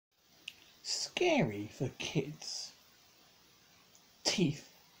Scary for Kids. Teeth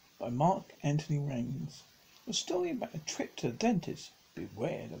by Antony Rains. A story about a trip to the dentist.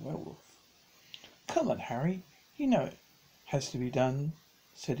 Beware the werewolf. Come on, Harry. You know it has to be done,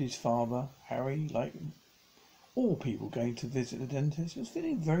 said his father. Harry, like all people going to visit the dentist, was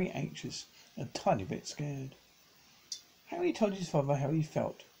feeling very anxious and a tiny bit scared. Harry told his father how he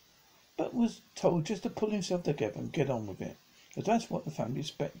felt, but was told just to pull himself together and get on with it, as that's what the family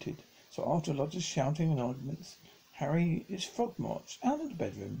expected. So after a lot of shouting and arguments, Harry is frog marched out of the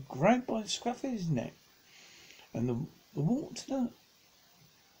bedroom, grabbed by the scruff of his neck, and the walk to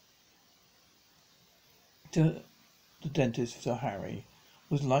the dentist for Harry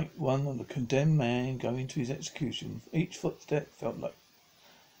was like one of the condemned man going to his execution. Each footstep felt like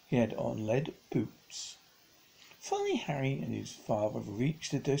he had on lead boots. Finally, Harry and his father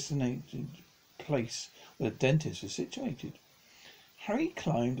reached the designated place where the dentist was situated. Harry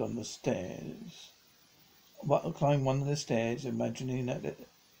climbed one of the stairs, imagining that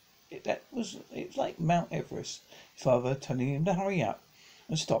it was like Mount Everest. His father telling him to hurry up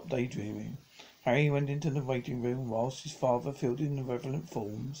and stop daydreaming. Harry went into the waiting room whilst his father filled in the relevant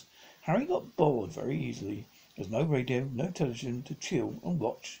forms. Harry got bored very easily. There was no radio, no television to chill and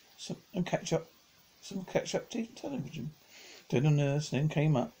watch and catch up television. Dental nurse then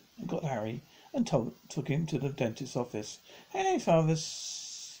came up and got Harry and took him to the dentist's office. Harry's father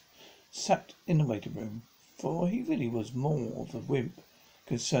sat in the waiting room, for he really was more of a wimp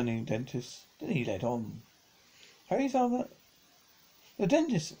concerning dentists than he let on. The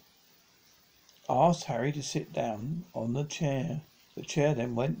dentist asked Harry to sit down on the chair. The chair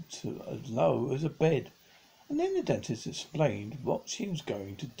then went to as low as a bed, and then the dentist explained what she was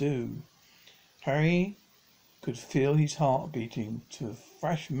going to do. Harry could feel his heart beating to a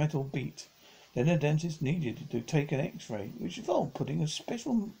fresh metal beat. Then the dentist needed to take an X-ray, which involved putting a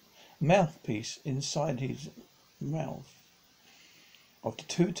special mouthpiece inside his mouth. After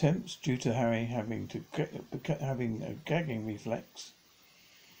 2 attempts, due to Harry having a gagging reflex,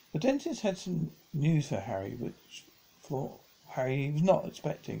 the dentist had some news for Harry, which for Harry he was not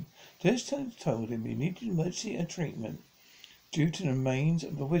expecting. The dentist told him he needed emergency treatment due to the remains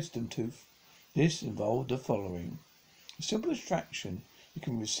of a wisdom tooth. This involved the following: a simple extraction. You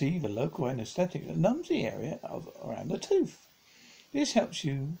can receive a local anesthetic that numbs the area around the tooth. This helps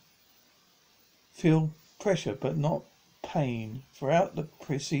you feel pressure but not pain. Throughout the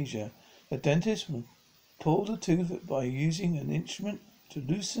procedure, the dentist will pull the tooth by using an instrument to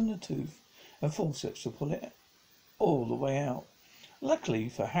loosen the tooth and forceps to pull it all the way out. Luckily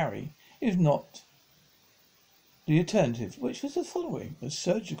for Harry, it was not the alternative, which was the following: a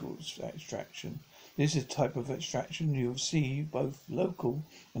surgical extraction. This is a type of extraction you receive both local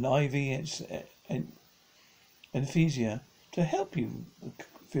and IV anesthesia to help you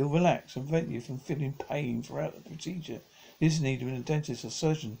feel relaxed and prevent you from feeling pain throughout the procedure. This is needed when a dentist or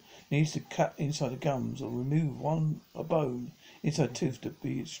surgeon needs to cut inside the gums or remove a bone inside a tooth to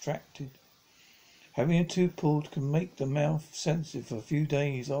be extracted. Having a tooth pulled can make the mouth sensitive for a few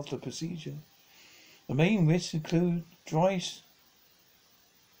days after the procedure. The main risks include dry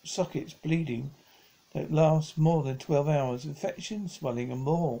sockets, bleeding that lasts more than 12 hours, infection, swelling, and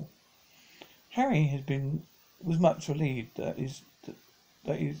more. Harry was much relieved that his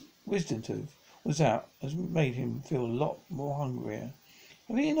wisdom tooth was out, as made him feel a lot more hungrier.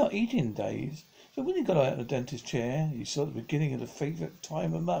 Having not eaten in days, so when he got out of the dentist's chair, he saw the beginning of the favourite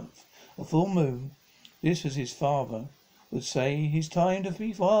time of month, a full moon. This was his father would say, his time to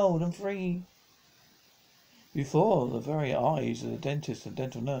be wild and free. Before the very eyes of the dentist and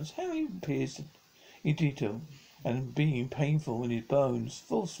dental nurse, Harry appears in detail and being painful in his bones,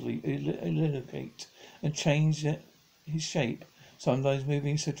 forcefully elongate and change his shape, sometimes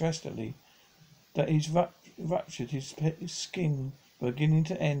moving so drastically that he's ruptured his skin, beginning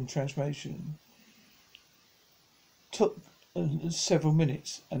to end transformation. Took several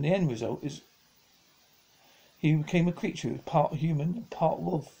minutes, and the end result is he became a creature part human, part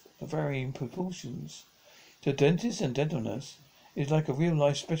wolf, of varying proportions. To dentist and dental nurse, it is like a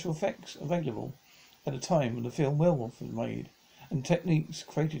real-life special effects available at the time when the film Werewolf was made, and techniques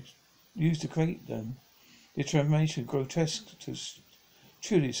used to create them. The transformation grotesque to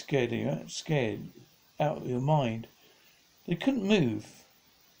truly scared out of your mind. They couldn't move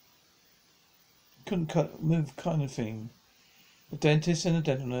kind of thing. The dentist and the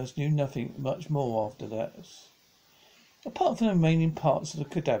dental nurse knew nothing much more after that, apart from the remaining parts of the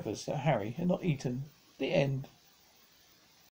cadavers that Harry had not eaten. The end.